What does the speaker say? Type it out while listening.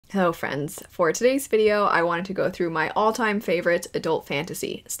Hello friends, for today's video I wanted to go through my all-time favorite adult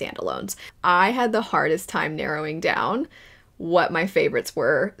fantasy standalones. I had the hardest time narrowing down what my favorites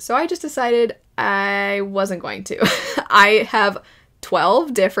were, so I just decided I wasn't going to. I have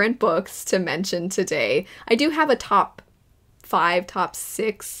 12 different books to mention today. I do have a top 5, top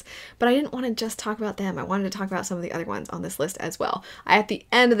 6, but I didn't want to just talk about them. I wanted to talk about some of the other ones on this list as well. At the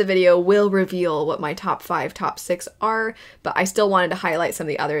end of the video will reveal what my top 5, top 6 are, but I still wanted to highlight some of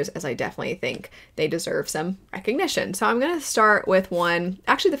the others as I definitely think they deserve some recognition. So I'm going to start with one,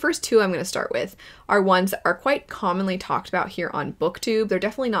 actually the first two I'm going to start with are ones that are quite commonly talked about here on BookTube. They're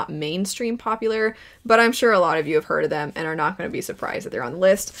definitely not mainstream popular, but I'm sure a lot of you have heard of them and are not going to be surprised that they're on the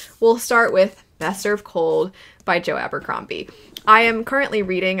list. We'll start with Best Served Cold by Joe Abercrombie. I am currently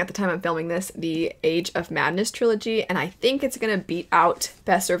reading, at the time I'm filming this, the Age of Madness trilogy, and I think it's going to beat out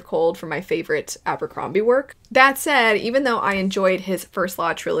Best Served Cold for my favorite Abercrombie work. That said, even though I enjoyed his First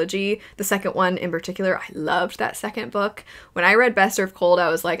Law trilogy, the second one in particular, I loved that second book. When I read Best Served Cold, I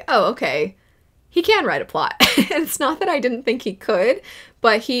was like, oh, okay, he can write a plot. And it's not that I didn't think he could,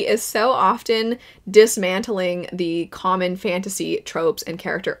 but he is so often dismantling the common fantasy tropes and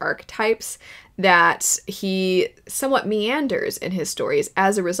character archetypes that he somewhat meanders in his stories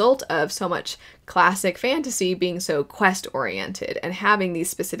as a result of so much classic fantasy being so quest-oriented and having these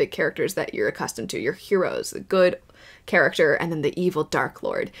specific characters that you're accustomed to, your heroes, the good character, and then the evil Dark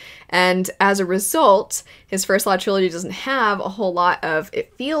Lord. And as a result, his First Law trilogy doesn't have a whole lot of,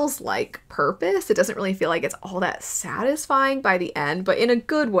 it feels like, purpose. It doesn't really feel like it's all that satisfying by the end, but in a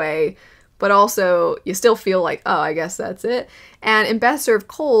good way. But also, you still feel like, oh, I guess that's it. And in Best Served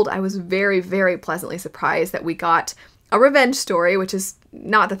Cold, I was very, very pleasantly surprised that we got a revenge story, which is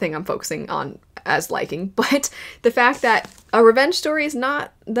not the thing I'm focusing on as liking, but the fact that a revenge story is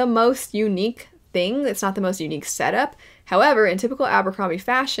not the most unique thing. It's not the most unique setup. However, in typical Abercrombie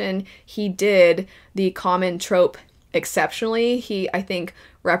fashion, he did the common trope exceptionally. He, I think,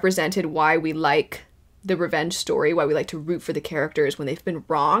 represented why we like the revenge story, why we like to root for the characters when they've been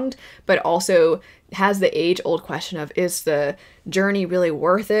wronged, but also has the age-old question of, is the journey really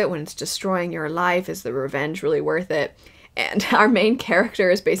worth it when it's destroying your life? Is the revenge really worth it? And our main character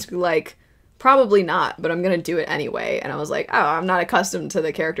is basically like, probably not, but I'm gonna do it anyway. And I was like, oh, I'm not accustomed to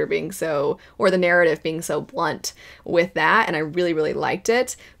the character being so, or the narrative being so blunt with that, and I really, really liked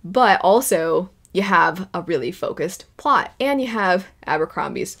it. But also, you have a really focused plot, and you have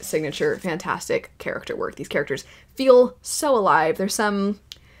Abercrombie's signature fantastic character work. These characters feel so alive. There's some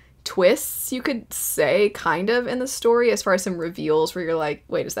twists, you could say, kind of, in the story, as far as some reveals where you're like,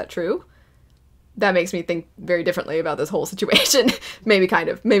 wait, is that true? That makes me think very differently about this whole situation. Maybe kind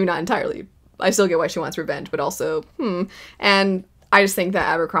of, maybe not entirely. I still get why she wants revenge, but also, And I just think that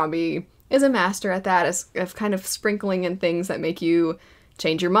Abercrombie is a master at that, of kind of sprinkling in things that make you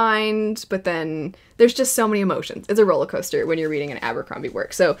change your mind, but then there's just so many emotions. It's a roller coaster when you're reading an Abercrombie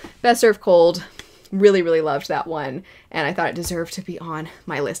work. So Best Served Cold, really, really loved that one, and I thought it deserved to be on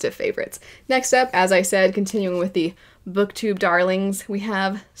my list of favorites. Next up, as I said, continuing with the BookTube darlings, we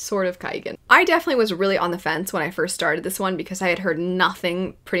have Sword of Kaigen. I definitely was really on the fence when I first started this one because I had heard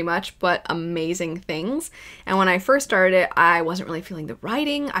nothing pretty much but amazing things. And when I first started it, I wasn't really feeling the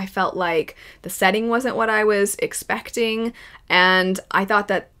writing. I felt like the setting wasn't what I was expecting. And I thought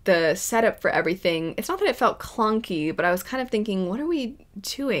that the setup for everything, it's not that it felt clunky, but I was kind of thinking, what are we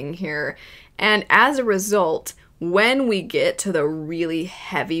doing here? And as a result, when we get to the really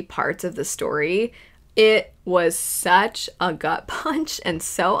heavy parts of the story, it was such a gut punch and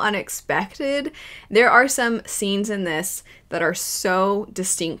so unexpected. There are some scenes in this that are so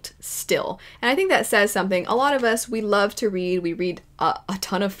distinct still. And I think that says something. A lot of us, we love to read. We read a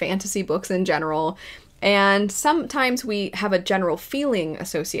ton of fantasy books in general. And sometimes we have a general feeling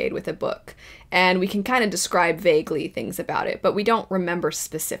associated with a book. And we can kind of describe vaguely things about it, but we don't remember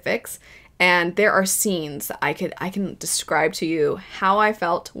specifics. And there are scenes that I can describe to you how I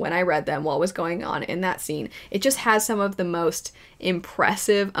felt when I read them, what was going on in that scene. It just has some of the most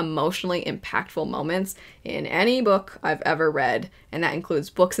impressive, emotionally impactful moments in any book I've ever read. And that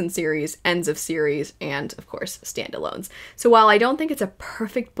includes books and series, ends of series, and of course, standalones. So while I don't think it's a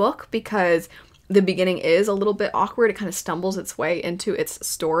perfect book because the beginning is a little bit awkward, it kind of stumbles its way into its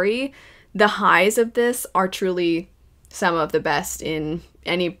story, the highs of this are truly some of the best in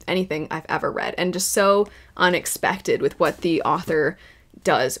anything I've ever read, and just so unexpected with what the author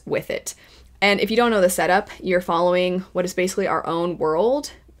does with it. And if you don't know the setup, you're following what is basically our own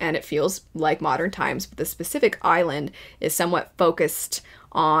world, and it feels like modern times, but the specific island is somewhat focused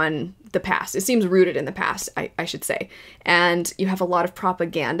on the past. It seems rooted in the past, I should say. And you have a lot of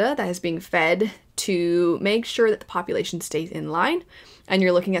propaganda that is being fed to make sure that the population stays in line, and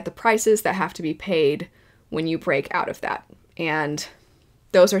you're looking at the prices that have to be paid when you break out of that. And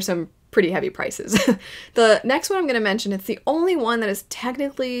those are some pretty heavy prices. The next one I'm going to mention, it's the only one that is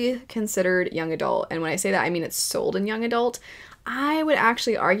technically considered young adult. And when I say that, I mean it's sold in young adult. I would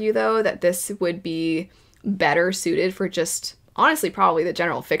actually argue, though, that this would be better suited for just, honestly, probably the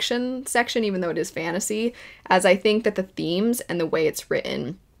general fiction section, even though it is fantasy, as I think that the themes and the way it's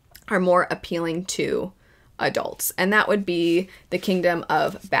written are more appealing to adults. And that would be The Kingdom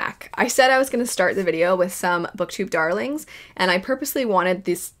of Back. I said I was going to start the video with some booktube darlings, and I purposely wanted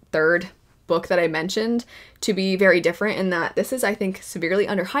this third book that I mentioned to be very different in that this is, I think, severely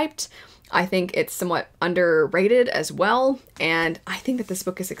underhyped. I think it's somewhat underrated as well, and I think that this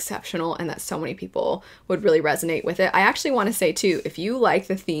book is exceptional and that so many people would really resonate with it. I actually want to say, too, if you like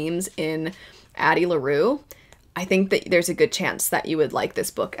the themes in Addie Larue, I think that there's a good chance that you would like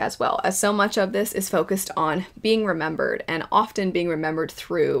this book as well, as so much of this is focused on being remembered, and often being remembered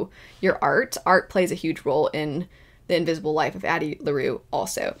through your art. Art plays a huge role in the invisible life of Addie Larue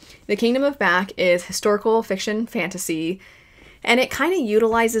also. The Kingdom of Back is historical fiction fantasy, and it kind of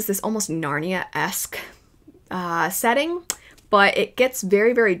utilizes this almost Narnia-esque setting, but it gets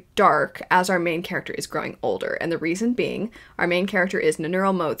very, very dark as our main character is growing older. And the reason being, our main character is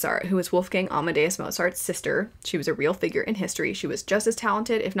Nannerl Mozart, who is Wolfgang Amadeus Mozart's sister. She was a real figure in history. She was just as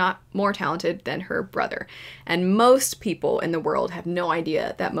talented, if not more talented, than her brother. And most people in the world have no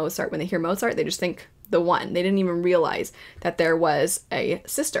idea that Mozart, when they hear Mozart, they just think the one. They didn't even realize that there was a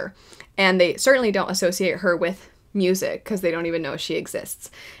sister. And they certainly don't associate her with music because they don't even know she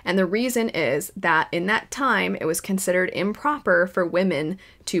exists. And the reason is that in that time, it was considered improper for women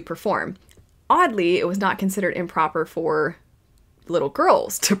to perform. Oddly, it was not considered improper for little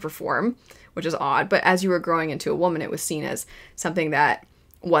girls to perform, which is odd. But as you were growing into a woman, it was seen as something that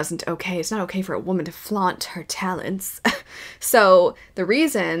wasn't okay. It's not okay for a woman to flaunt her talents. So the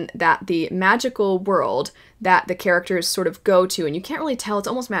reason that the magical world that the characters sort of go to, and you can't really tell, it's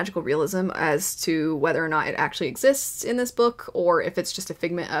almost magical realism as to whether or not it actually exists in this book or if it's just a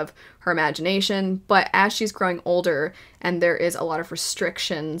figment of her imagination. But as she's growing older and there is a lot of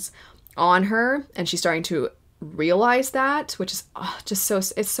restrictions on her and she's starting to realize that, which is just so,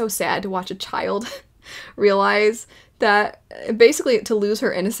 it's so sad to watch a child realize that, basically to lose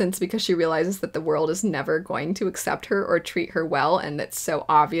her innocence because she realizes that the world is never going to accept her or treat her well, and it's so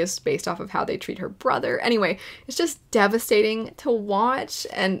obvious based off of how they treat her brother. Anyway, it's just devastating to watch,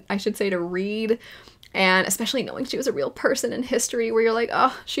 and I should say to read, and especially knowing she was a real person in history where you're like,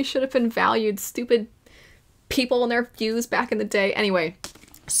 oh, she should have been valued, stupid people and their views back in the day. Anyway,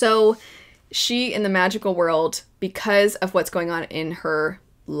 so she, in the magical world, because of what's going on in her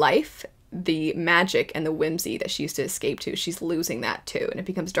life, the magic and the whimsy that she used to escape to, she's losing that too, and it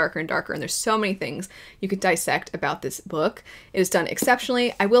becomes darker and darker, and there's so many things you could dissect about this book. It is done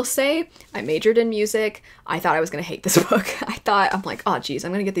exceptionally. I will say, I majored in music. I thought I was going to hate this book. I'm like, oh geez,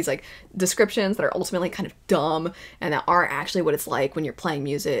 I'm going to get these like descriptions that are ultimately kind of dumb and that aren't actually what it's like when you're playing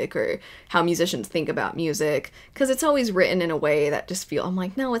music or how musicians think about music, because it's always written in a way that just I'm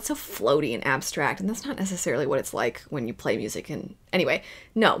like, no, it's so floaty and abstract, and that's not necessarily what it's like when you play music. And anyway,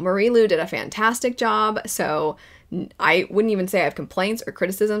 no, Marie Lu did a fantastic job, so I wouldn't even say I have complaints or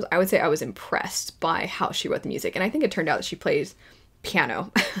criticisms. I would say I was impressed by how she wrote the music, and I think it turned out that she plays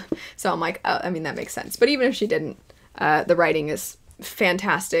piano. So I'm like, oh, I mean, that makes sense. But even if she didn't, the writing is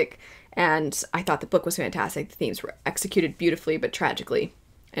fantastic, and I thought the book was fantastic. The themes were executed beautifully but tragically,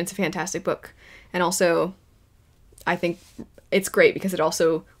 and it's a fantastic book. And also, I think it's great because it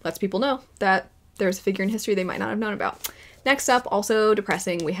also lets people know that there's a figure in history they might not have known about. Next up, also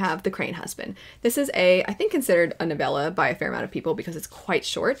depressing, we have The Crane Husband. This is I think considered a novella by a fair amount of people because it's quite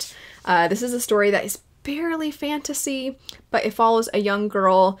short. This is a story that is barely fantasy, but it follows a young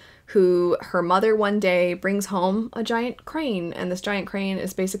girl who, her mother one day brings home a giant crane, and this giant crane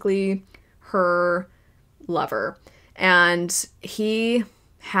is basically her lover. And he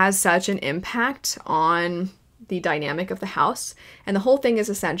has such an impact on the dynamic of the house, and the whole thing is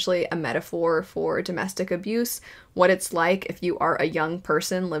essentially a metaphor for domestic abuse, what it's like if you are a young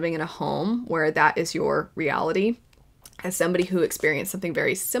person living in a home where that is your reality. As somebody who experienced something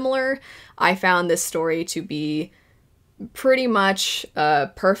very similar, I found this story to be pretty much a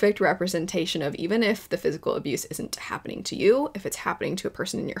perfect representation of, even if the physical abuse isn't happening to you, if it's happening to a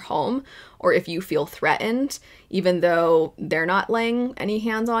person in your home, or if you feel threatened, even though they're not laying any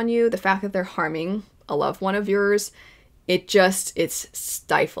hands on you, the fact that they're harming a loved one of yours, it's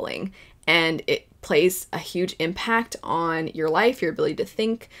stifling, and it plays a huge impact on your life, your ability to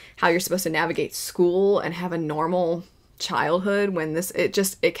think, how you're supposed to navigate school and have a normal childhood when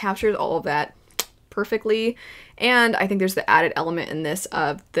it captures all of that perfectly. And I think there's the added element in this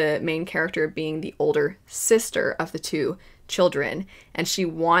of the main character being the older sister of the two children, and she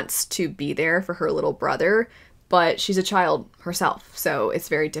wants to be there for her little brother, but she's a child herself, so it's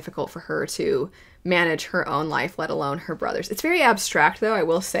very difficult for her to manage her own life, let alone her brother's. It's very abstract, though, I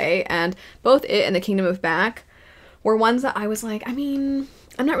will say, and both it and The Kingdom of Back were ones that I was like, I mean,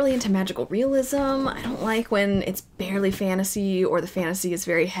 I'm not really into magical realism. I don't like when it's barely fantasy or the fantasy is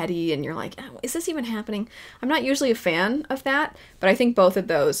very heady and you're like, oh, is this even happening? I'm not usually a fan of that, but I think both of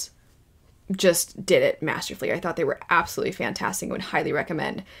those just did it masterfully. I thought they were absolutely fantastic and would highly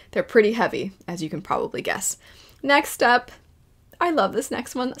recommend. They're pretty heavy, as you can probably guess. Next up, I love this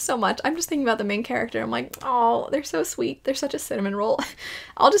next one so much. I'm just thinking about the main character. I'm like, oh, they're so sweet. They're such a cinnamon roll.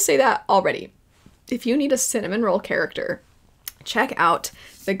 I'll just say that already. If you need a cinnamon roll character, check out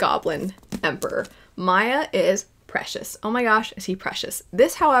the Goblin Emperor. Maya is precious. Oh my gosh, is he precious.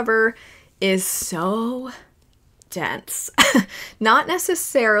 This, however, is so dense. Not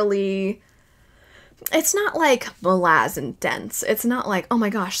necessarily... It's not like blazing dense. It's not like, oh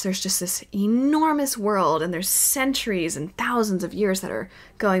my gosh, there's just this enormous world and there's centuries and thousands of years that are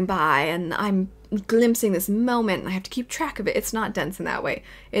going by and I'm glimpsing this moment and I have to keep track of it. It's not dense in that way.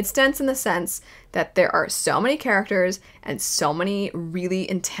 It's dense in the sense that there are so many characters and so many really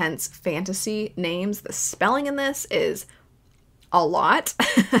intense fantasy names. The spelling in this is a lot.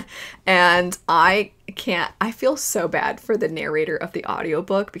 And I feel so bad for the narrator of the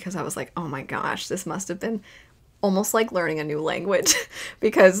audiobook because I was like, oh my gosh, this must have been almost like learning a new language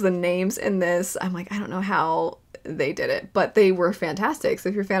because the names in this, I'm like, I don't know how they did it, but they were fantastic. So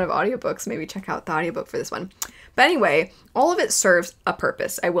if you're a fan of audiobooks, maybe check out the audiobook for this one. But anyway, all of it serves a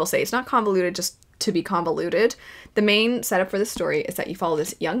purpose. I will say it's not convoluted just to be convoluted. The main setup for the story is that you follow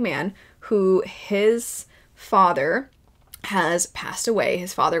this young man who his father has passed away.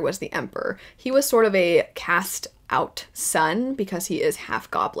 His father was the emperor. He was sort of a cast out son because he is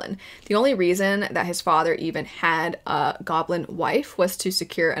half goblin. The only reason that his father even had a goblin wife was to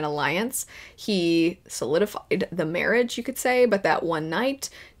secure an alliance. He solidified the marriage, you could say, but that one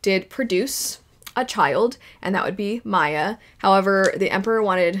night did produce a child, and that would be Maya. However, the emperor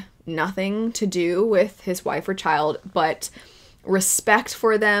wanted nothing to do with his wife or child, but respect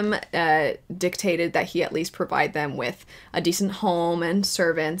for them dictated that he at least provide them with a decent home and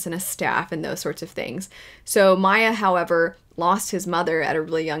servants and a staff and those sorts of things. So Maya, however, lost his mother at a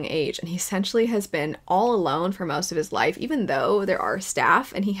really young age, and he essentially has been all alone for most of his life. Even though there are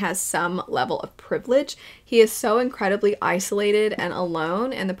staff and he has some level of privilege, he is so incredibly isolated and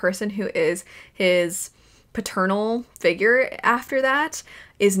alone, and the person who is his paternal figure after that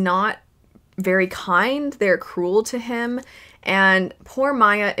is not very kind. They're cruel to him. And poor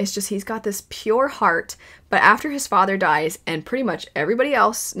Maya is just, he's got this pure heart, but after his father dies and pretty much everybody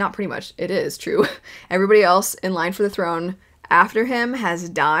else, not pretty much, it is true, everybody else in line for the throne after him has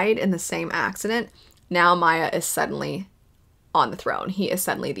died in the same accident, now Maya is suddenly on the throne. He is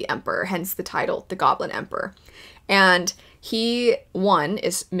suddenly the emperor, hence the title, the Goblin Emperor. And he, one,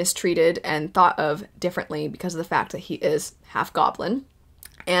 is mistreated and thought of differently because of the fact that he is half goblin.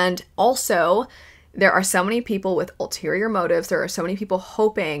 And also, there are so many people with ulterior motives. There are so many people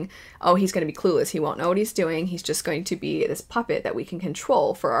hoping, oh, he's going to be clueless. He won't know what he's doing. He's just going to be this puppet that we can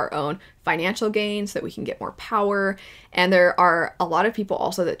control for our own financial gain so that we can get more power. And there are a lot of people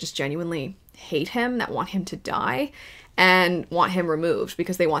also that just genuinely hate him, that want him to die and want him removed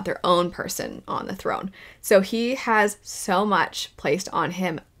because they want their own person on the throne. So he has so much placed on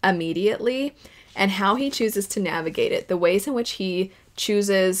him immediately, and how he chooses to navigate it, the ways in which he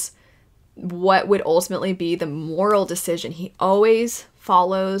chooses what would ultimately be the moral decision. He always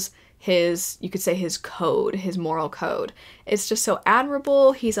follows his, you could say, his code, his moral code. It's just so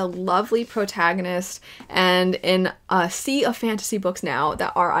admirable. He's a lovely protagonist, and in a sea of fantasy books now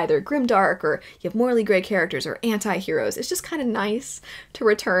that are either grimdark or you have morally gray characters or anti-heroes, it's just kind of nice to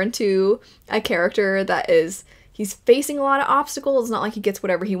return to a character that is, he's facing a lot of obstacles. It's not like he gets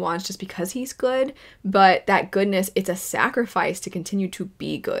whatever he wants just because he's good, but that goodness, it's a sacrifice to continue to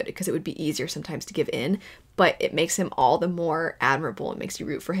be good because it would be easier sometimes to give in, but it makes him all the more admirable. It makes you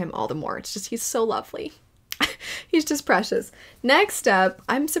root for him all the more. It's just, he's so lovely. He's just precious. Next up,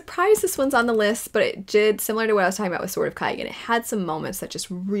 I'm surprised this one's on the list, but it did, similar to what I was talking about with Sword of Kaigen, it had some moments that just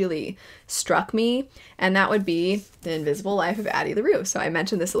really struck me, and that would be The Invisible Life of Addie LaRue. So I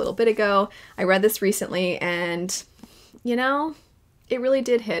mentioned this a little bit ago. I read this recently, and, you know, it really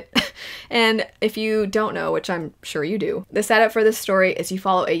did hit. And if you don't know, which I'm sure you do, the setup for this story is you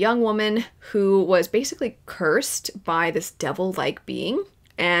follow a young woman who was basically cursed by this devil-like being,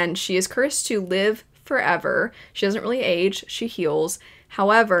 and she is cursed to live forever. She doesn't really age, she heals.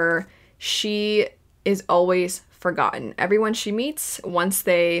 However, she is always forgotten. Everyone she meets, once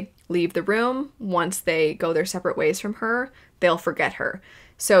they leave the room, once they go their separate ways from her, they'll forget her.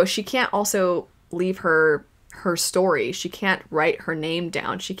 So she can't also leave her story. She can't write her name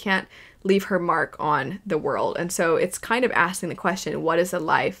down. She can't leave her mark on the world. And so it's kind of asking the question, what is a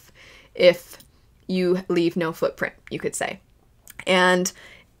life if you leave no footprint, you could say. And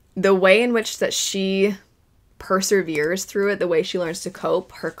the way in which that she perseveres through it, the way she learns to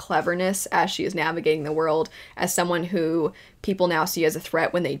cope, her cleverness as she is navigating the world as someone who people now see as a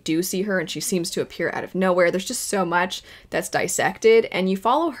threat when they do see her, and she seems to appear out of nowhere. There's just so much that's dissected, and you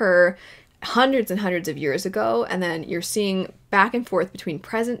follow her hundreds and hundreds of years ago, and then you're seeing back and forth between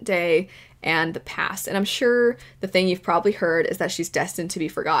present day and the past. And I'm sure the thing you've probably heard is that she's destined to be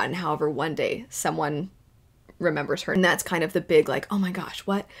forgotten. However, one day someone remembers her, and that's kind of the big, like, oh my gosh,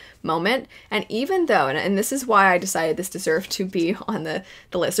 what moment. And even though, and this is why I decided this deserved to be on the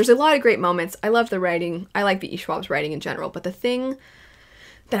list, there's a lot of great moments. I love the writing. I like V.E. Schwab's writing in general, but the thing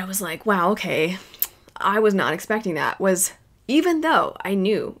that I was like, wow, okay, I was not expecting that, was even though I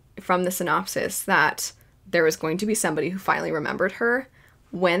knew from the synopsis that there was going to be somebody who finally remembered her,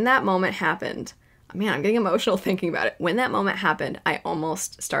 when that moment happened, man, I'm getting emotional thinking about it. When that moment happened, I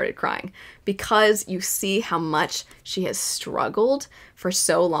almost started crying, because you see how much she has struggled for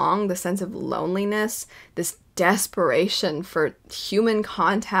so long, the sense of loneliness, this desperation for human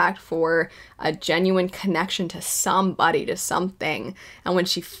contact, for a genuine connection to somebody, to something. And when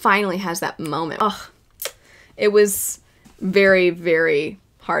she finally has that moment, it was very, very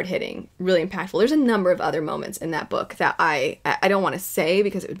hard-hitting, really impactful. There's a number of other moments in that book that I don't want to say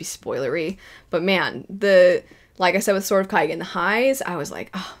because it would be spoilery, but man, like I said with Sword of Kaigen, the highs, I was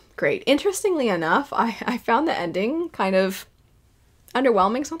like, oh, great. Interestingly enough, I found the ending kind of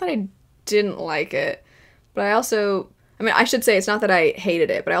underwhelming. It's not that I didn't like it, but I should say it's not that I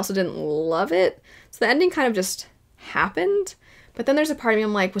hated it, but I also didn't love it. So the ending kind of just happened. But then there's a part of me,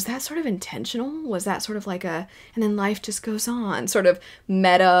 I'm like, was that sort of intentional? Was that sort of like and then life just goes on, sort of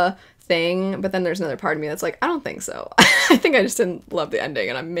meta thing? But then there's another part of me that's like, I don't think so. I think I just didn't love the ending,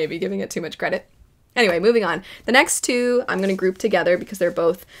 and I'm maybe giving it too much credit. Anyway, moving on. The next two I'm going to group together because they're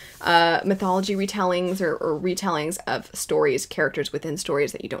both mythology retellings or retellings of stories, characters within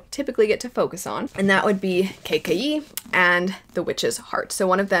stories that you don't typically get to focus on. And that would be Kaikeyi and The Witch's Heart. So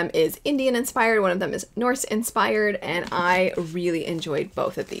one of them is Indian inspired, one of them is Norse inspired, and I really enjoyed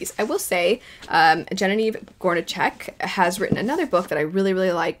both of these. I will say Genevieve Gornichek has written another book that I really,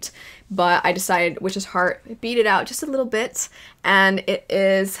 really liked, but I decided Witch's Heart beat it out just a little bit, and it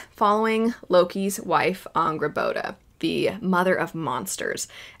is following Loki's wife, Angrboda, the mother of monsters.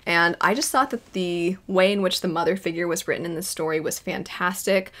 And I just thought that the way in which the mother figure was written in this story was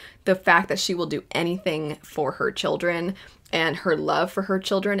fantastic. The fact that she will do anything for her children and her love for her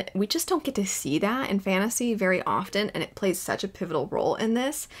children, we just don't get to see that in fantasy very often, and it plays such a pivotal role in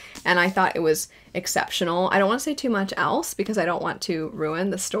this, and I thought it was exceptional. I don't want to say too much else because I don't want to ruin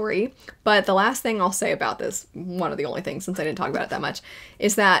the story, but the last thing I'll say about this, one of the only things since I didn't talk about it that much,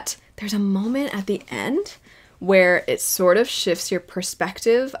 is that there's a moment at the end where it sort of shifts your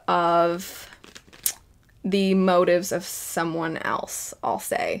perspective of the motives of someone else, I'll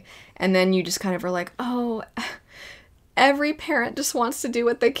say, and then you just kind of are like, oh, every parent just wants to do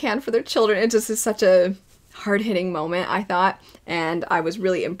what they can for their children. It just is such a hard-hitting moment, I thought, and I was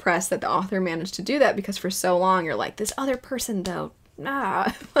really impressed that the author managed to do that, because for so long you're like, this other person though,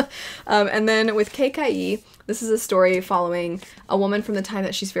 nah. And then with Kaikeyi, this is a story following a woman from the time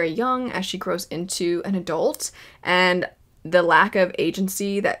that she's very young as she grows into an adult, and the lack of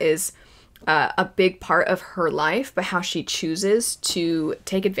agency that is a big part of her life, but how she chooses to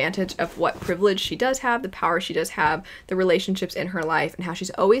take advantage of what privilege she does have, the power she does have, the relationships in her life, and how she's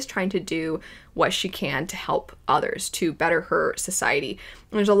always trying to do what she can to help others, to better her society.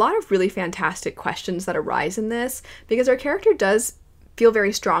 And there's a lot of really fantastic questions that arise in this, because our character does feel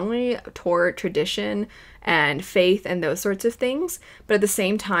very strongly toward tradition and faith and those sorts of things, but at the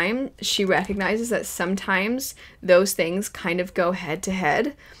same time, she recognizes that sometimes those things kind of go head to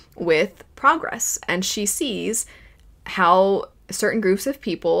head with progress, and she sees how certain groups of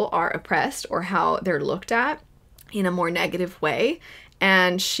people are oppressed or how they're looked at in a more negative way,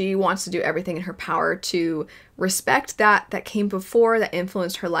 and she wants to do everything in her power to respect that came before, that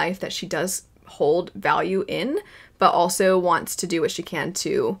influenced her life, that she does hold value in, but also wants to do what she can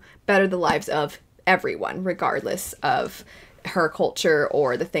to better the lives of everyone, regardless of her culture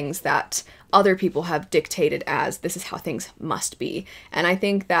or the things that other people have dictated as this is how things must be. And I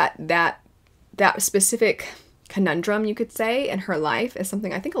think that specific conundrum, you could say, in her life is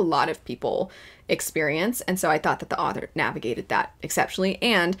something I think a lot of people experience. And so I thought that the author navigated that exceptionally.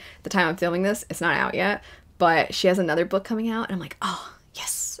 And the time I'm filming this, it's not out yet, but she has another book coming out. And I'm like, oh,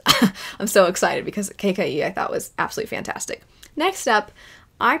 yes. I'm so excited because Kaikeyi I thought was absolutely fantastic. Next up,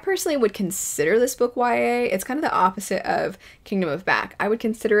 I personally would consider this book YA. It's kind of the opposite of Kingdom of Back. I would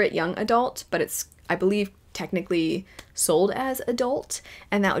consider it young adult, but it's, I believe, technically sold as adult,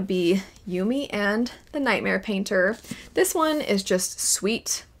 and that would be Yumi and the Nightmare Painter. This one is just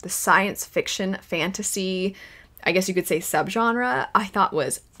sweet. The science fiction fantasy, I guess you could say subgenre, I thought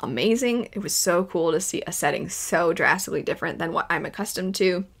was amazing. It was so cool to see a setting so drastically different than what I'm accustomed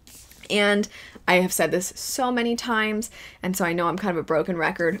to. And I have said this so many times, and so I know I'm kind of a broken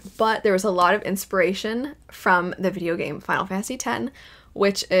record, but there was a lot of inspiration from the video game Final Fantasy X,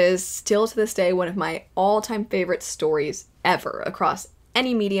 which is still to this day one of my all-time favorite stories ever across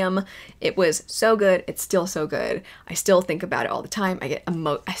any medium. It was so good. It's still so good. I still think about it all the time. I get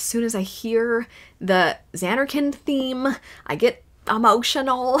as soon as I hear the Xanarkand theme, I get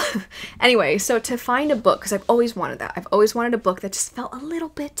emotional. Anyway, so to find a book, because I've always wanted that. I've always wanted a book that just felt a little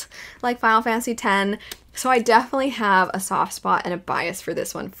bit like Final Fantasy X. So I definitely have a soft spot and a bias for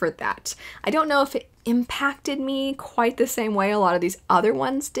this one for that. I don't know if it impacted me quite the same way a lot of these other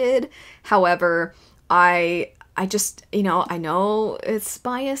ones did. However, I just, you know, I know it's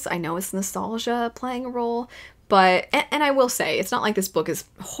bias. I know it's nostalgia playing a role. But, and I will say, it's not like this book is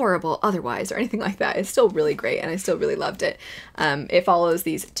horrible otherwise or anything like that. It's still really great, and I still really loved it. It follows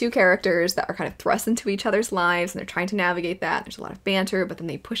these two characters that are kind of thrust into each other's lives, and they're trying to navigate that. There's a lot of banter, but then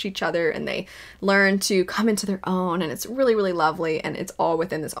they push each other, and they learn to come into their own, and it's really, really lovely, and it's all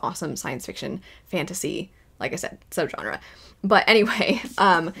within this awesome science fiction fantasy, like I said, subgenre. But anyway,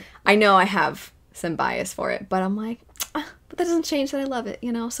 I know I have some bias for it, but I'm like, but that doesn't change that I love it,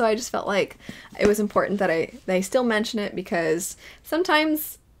 you know? So I just felt like it was important that I still mention it, because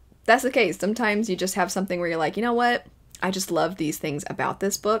sometimes that's the case. Sometimes you just have something where you're like, you know what? I just love these things about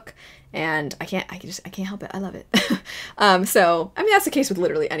this book, and I can't help it. I love it. So, I mean, that's the case with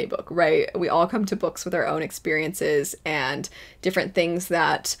literally any book, right? We all come to books with our own experiences and different things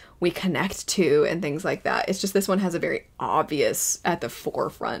that we connect to and things like that. It's just this one has a very obvious, at the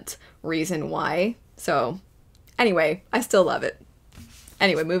forefront reason why. So anyway, I still love it.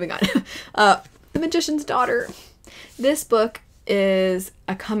 Anyway, moving on. The Magician's Daughter. This book is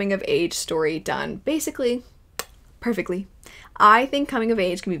a coming of age story done basically perfectly. I think coming of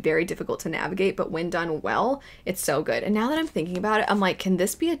age can be very difficult to navigate, but when done well, it's so good. And now that I'm thinking about it, I'm like, can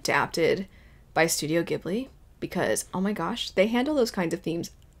this be adapted by Studio Ghibli? Because, oh my gosh, they handle those kinds of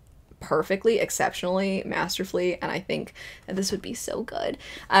themes perfectly, exceptionally, masterfully, and I think that this would be so good.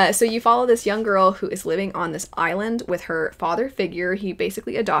 So you follow this young girl who is living on this island with her father figure. He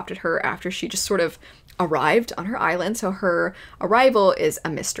basically adopted her after she just sort of arrived on her island, so her arrival is a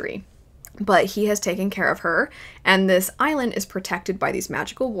mystery. But he has taken care of her, and this island is protected by these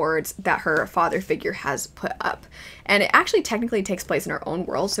magical wards that her father figure has put up. And it actually technically takes place in our own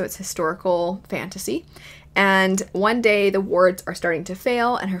world, so it's historical fantasy. And one day the wards are starting to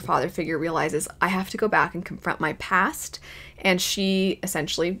fail, and her father figure realizes, I have to go back and confront my past. And she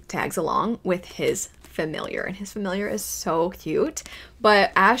essentially tags along with his familiar, and his familiar is so cute.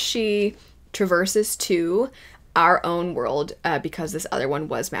 But as she traverses to our own world, because this other one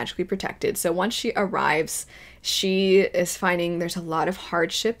was magically protected. So once she arrives, she is finding there's a lot of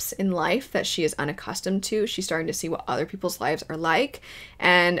hardships in life that she is unaccustomed to. She's starting to see what other people's lives are like,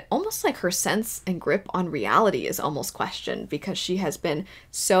 and almost like her sense and grip on reality is almost questioned, because she has been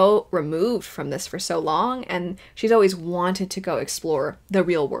so removed from this for so long, and she's always wanted to go explore the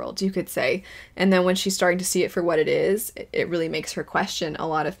real world, you could say. And then when she's starting to see it for what it is, it really makes her question a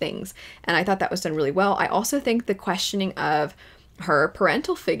lot of things. And I thought that was done really well. I also think the questioning of her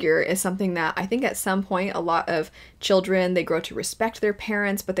parental figure is something that I think at some point a lot of children, they grow to respect their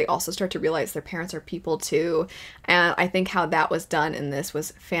parents, but they also start to realize their parents are people too. And I think how that was done in this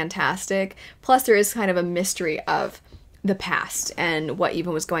was fantastic. Plus there is kind of a mystery of the past and what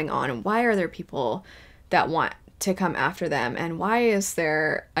even was going on, and why are there people that want to come after them, and why is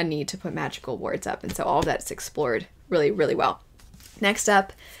there a need to put magical wards up. And so all of that's explored really, really well. Next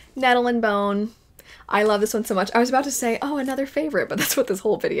up, Nettle and Bone. I love this one so much. I was about to say, oh, another favorite, but that's what this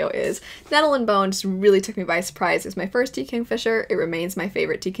whole video is. Nettle and Bone just really took me by surprise. It's my first Tea Kingfisher. It remains my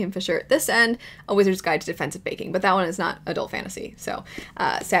favorite Tea Kingfisher. This and A Wizard's Guide to Defensive Baking, but that one is not adult fantasy. So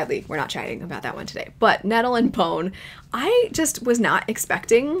sadly, we're not chatting about that one today. But Nettle and Bone, I just was not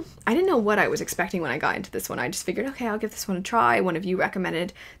expecting. I didn't know what I was expecting when I got into this one. I just figured, okay, I'll give this one a try. One of you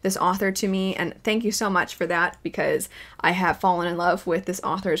recommended this author to me, and thank you so much for that, because I have fallen in love with this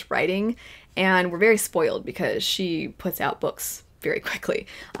author's writing. And we're very spoiled because she puts out books very quickly.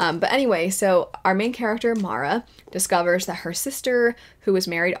 But anyway, so our main character, Mara, discovers that her sister, who was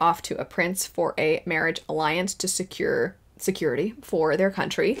married off to a prince for a marriage alliance to secure security for their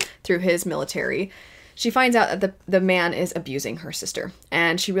country through his military, she finds out that the man is abusing her sister.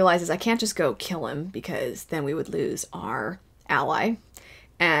 And she realizes, I can't just go kill him because then we would lose our ally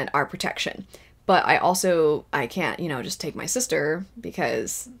and our protection. But I can't, just take my sister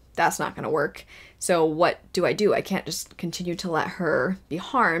because that's not going to work. So what do? I can't just continue to let her be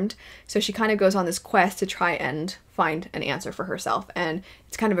harmed. So she kind of goes on this quest to try and find an answer for herself. And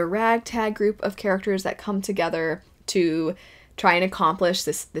it's kind of a ragtag group of characters that come together to try and accomplish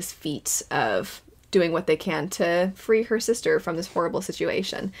this feat of doing what they can to free her sister from this horrible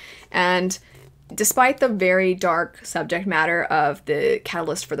situation. And despite the very dark subject matter of the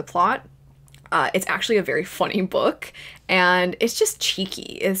catalyst for the plot, it's actually a very funny book, and it's just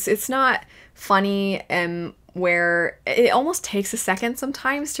cheeky. It's not funny, and where it almost takes a second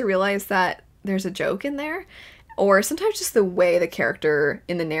sometimes to realize that there's a joke in there, or sometimes just the way the character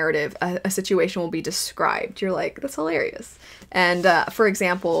in the narrative, a situation will be described. You're like, that's hilarious. And for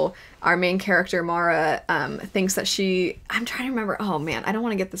example, our main character, Mara, thinks that I'm trying to remember, oh man, I don't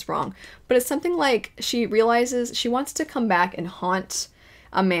want to get this wrong, but it's something like she realizes she wants to come back and haunt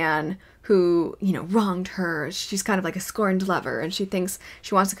a man who, wronged her. She's kind of like a scorned lover, and she thinks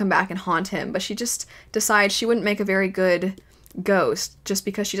she wants to come back and haunt him, but she just decides she wouldn't make a very good ghost just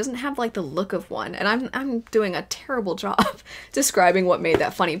because she doesn't have like the look of one. And I'm doing a terrible job describing what made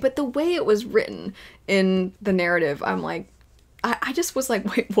that funny, but the way it was written in the narrative, I'm like, I just was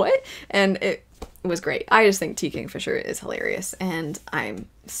like, wait, what? And it was great. I just think T. Kingfisher is hilarious, and I'm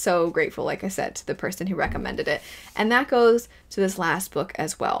so grateful, like I said, to the person who recommended it. And that goes to this last book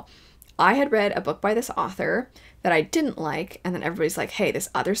as well. I had read a book by this author that I didn't like, and then everybody's like, hey, this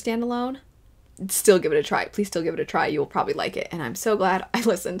other standalone, still give it a try. Please still give it a try. You will probably like it. And I'm so glad I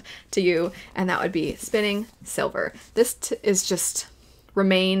listened to you, and that would be Spinning Silver. This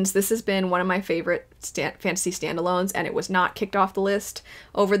this has been one of my favorite fantasy standalones, and it was not kicked off the list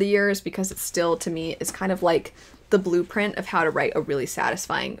over the years because it still, to me, is kind of like the blueprint of how to write a really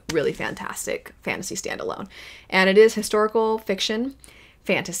satisfying, really fantastic fantasy standalone. And it is historical fiction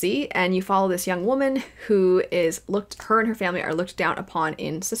fantasy, and you follow this young woman who her and her family are looked down upon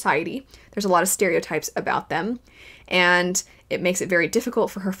in society. There's a lot of stereotypes about them, and it makes it very difficult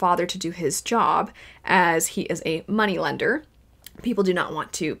for her father to do his job as he is a moneylender. People do not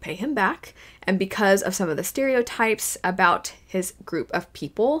want to pay him back, and because of some of the stereotypes about his group of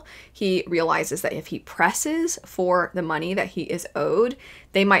people, he realizes that if he presses for the money that he is owed,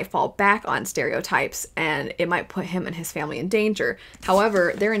 they might fall back on stereotypes, and it might put him and his family in danger.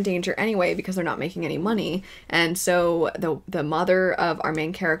 However, they're in danger anyway because they're not making any money, and so the mother of our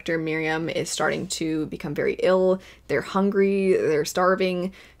main character, Miriam, is starting to become very ill. They're hungry, they're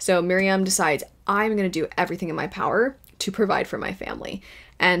starving, so Miriam decides, I'm going to do everything in my power to provide for my family.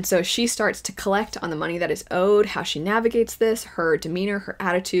 And so she starts to collect on the money that is owed. How she navigates this, her demeanor, her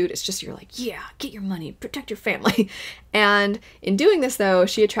attitude, it's just, you're like, yeah, get your money, protect your family. And in doing this, though,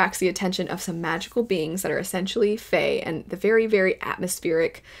 she attracts the attention of some magical beings that are essentially fae, and the very, very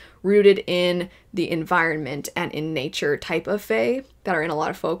atmospheric, rooted in the environment and in nature type of fae that are in a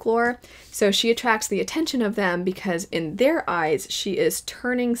lot of folklore. So she attracts the attention of them because in their eyes, she is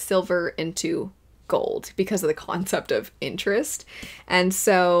turning silver into gold because of the concept of interest. And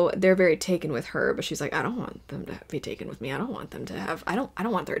so they're very taken with her, but she's like, I don't want them to be taken with me. I don't want them to have, I don't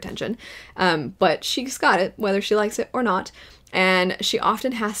want their attention. But she's got it, whether she likes it or not. And she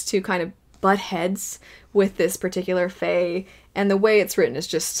often has to kind of butt heads with this particular fae. And the way it's written is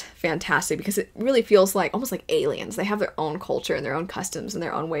just fantastic because it really feels like almost like aliens. They have their own culture and their own customs and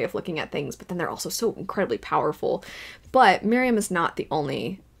their own way of looking at things, but then they're also so incredibly powerful. But Miriam is not the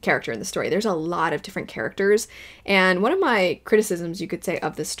only character in the story. There's a lot of different characters, and one of my criticisms, you could say,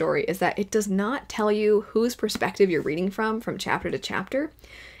 of this story is that it does not tell you whose perspective you're reading from chapter to chapter,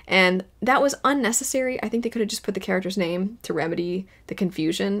 and that was unnecessary. I think they could have just put the character's name to remedy the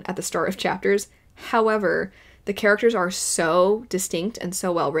confusion at the start of chapters. However, the characters are so distinct and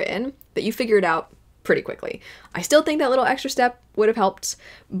so well written that you figure it out pretty quickly. I still think that little extra step would have helped,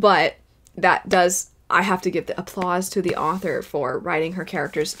 but I have to give the applause to the author for writing her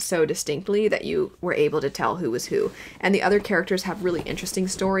characters so distinctly that you were able to tell who was who. And the other characters have really interesting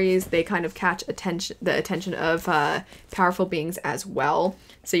stories. They kind of catch the attention of powerful beings as well.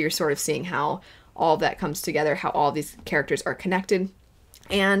 So you're sort of seeing how all of that comes together, how all these characters are connected.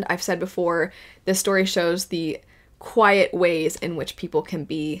 And I've said before, this story shows the quiet ways in which people can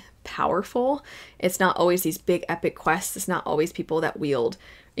be powerful. It's not always these big epic quests. It's not always people that wield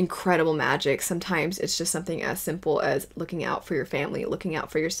incredible magic. Sometimes it's just something as simple as looking out for your family, looking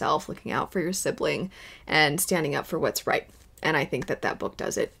out for yourself, looking out for your sibling, and standing up for what's right. And I think that that book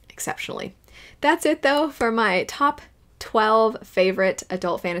does it exceptionally. That's it though for my top 12 favorite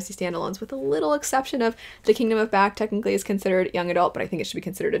adult fantasy standalones, with a little exception of The Kingdom of Back technically is considered young adult, but I think it should be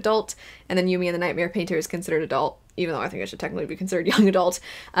considered adult. And then Yumi and the Nightmare Painter is considered adult, even though I think it should technically be considered young adult.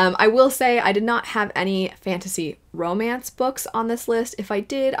 I will say I did not have any fantasy romance books on this list. If I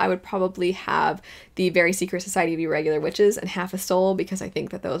did, I would probably have The Very Secret Society of Irregular Witches and Half a Soul, because I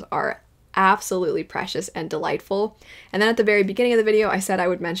think that those are absolutely precious and delightful. And then at the very beginning of the video, I said I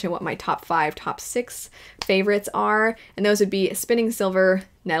would mention what my top 5, top 6 favorites are, and those would be Spinning Silver,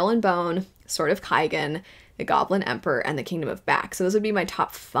 Nettle and Bone, Sword of Kaigen, The Goblin Emperor, and The Kingdom of Back. So those would be my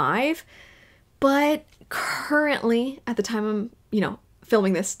top 5, but currently, at the time I'm,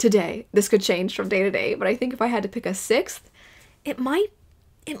 filming this today, this could change from day to day, but I think if I had to pick a 6th, it might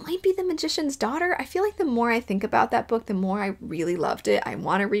be The Magician's Daughter. I feel like the more I think about that book, the more I really loved it. I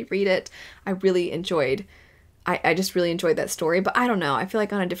want to reread it. I just really enjoyed that story, but I don't know. I feel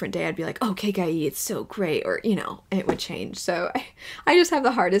like on a different day, I'd be like, oh, Kaikeyi, it's so great, or, it would change. So I just have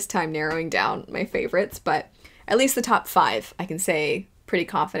the hardest time narrowing down my favorites, but at least the top 5, I can say pretty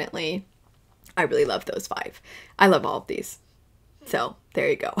confidently, I really love those 5. I love all of these. So there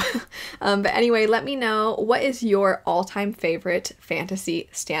you go. But anyway, let me know, what is your all-time favorite fantasy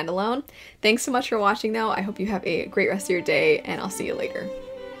standalone? Thanks so much for watching though. I hope you have a great rest of your day, and I'll see you later.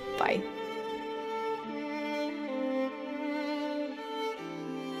 Bye.